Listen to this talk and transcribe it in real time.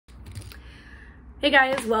Hey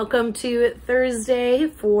guys, welcome to Thursday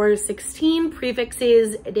for 16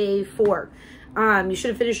 Prefixes Day 4. You should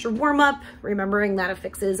have finished your warm-up, remembering that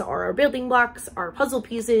affixes are our building blocks, our puzzle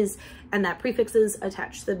pieces, and that prefixes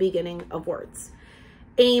attach to the beginning of words.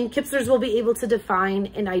 Kipsters will be able to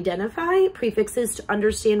define and identify prefixes to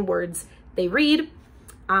understand words they read.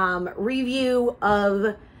 Review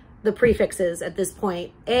of the prefixes at this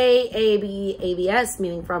point. A, B, ABS,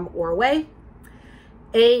 meaning from or away.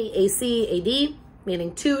 AC, AD,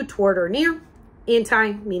 meaning to, toward, or near.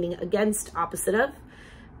 Anti, meaning against, opposite of.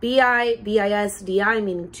 BI, BIS, DI,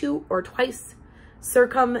 meaning to or twice.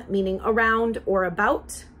 Circum, meaning around or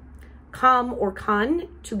about. Com or con,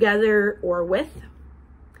 together or with.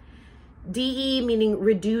 DE, meaning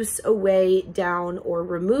reduce, away, down, or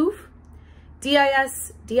remove.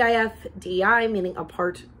 DIS, DIF, DI, meaning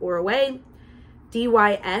apart or away.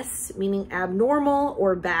 DYS, meaning abnormal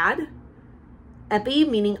or bad. Epi,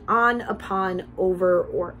 meaning on, upon, over,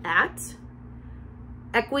 or at.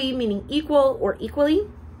 Equi, meaning equal or equally.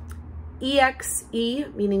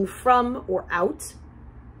 EXE, meaning from or out.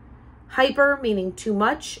 Hyper, meaning too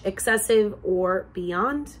much, excessive, or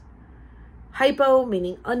beyond. Hypo,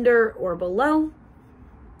 meaning under or below.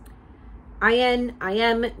 IN,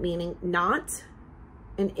 IM, meaning not.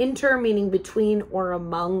 And inter, meaning between or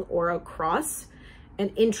among or across.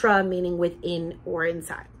 And intra, meaning within or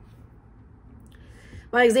inside.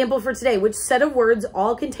 My example for today: which set of words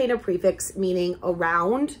all contain a prefix meaning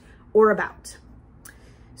around or about?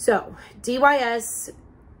 So DYS,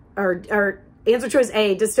 or answer choice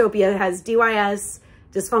A, dystopia, has DYS,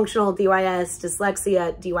 dysfunctional, DYS,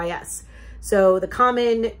 dyslexia, DYS. So the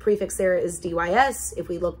common prefix there is DYS. If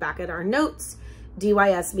we look back at our notes,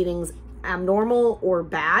 DYS means abnormal or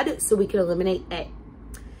bad, so we can eliminate A.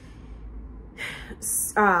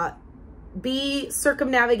 B,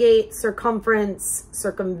 circumnavigate, circumference,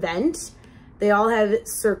 circumvent. They all have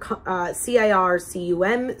CIR,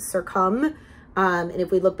 CUM, circum. And if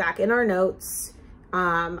we look back in our notes,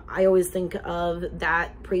 I always think of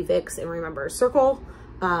that prefix and remember circle,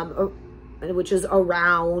 which is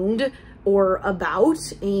around or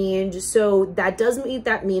about. And so that does meet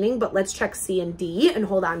that meaning, but let's check C and D and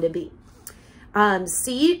hold on to B.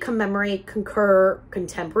 C, commemorate, concur,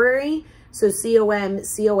 contemporary. So COM,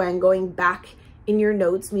 CON, going back in your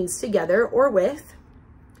notes, means together or with.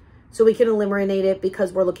 So we can eliminate it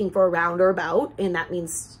because we're looking for around or about, and that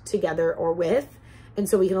means together or with. And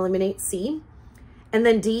so we can eliminate C. And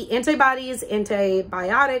then D, antibodies,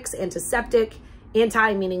 antibiotics, antiseptic,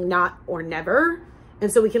 anti meaning not or never.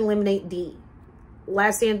 And so we can eliminate D.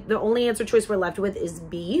 The only answer choice we're left with is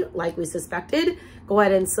B, like we suspected. Go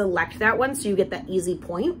ahead and select that one so you get that easy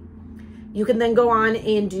point. You can then go on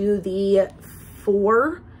and do the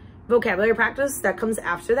 4 vocabulary practice that comes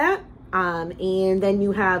after that. And then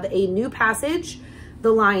you have a new passage,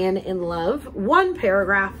 The Lion in Love, 1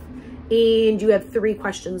 paragraph, and you have 3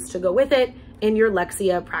 questions to go with it and your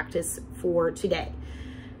Lexia practice for today.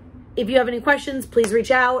 If you have any questions, please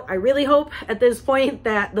reach out. I really hope at this point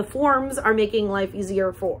that the forms are making life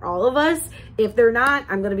easier for all of us. If they're not,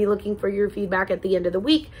 I'm going to be looking for your feedback at the end of the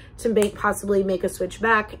week to possibly make a switch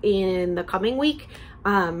back in the coming week.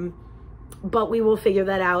 But we will figure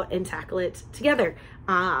that out and tackle it together.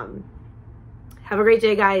 Have a great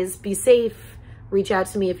day, guys. Be safe. Reach out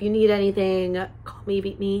to me if you need anything. Call me,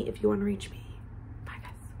 beat me if you want to reach me.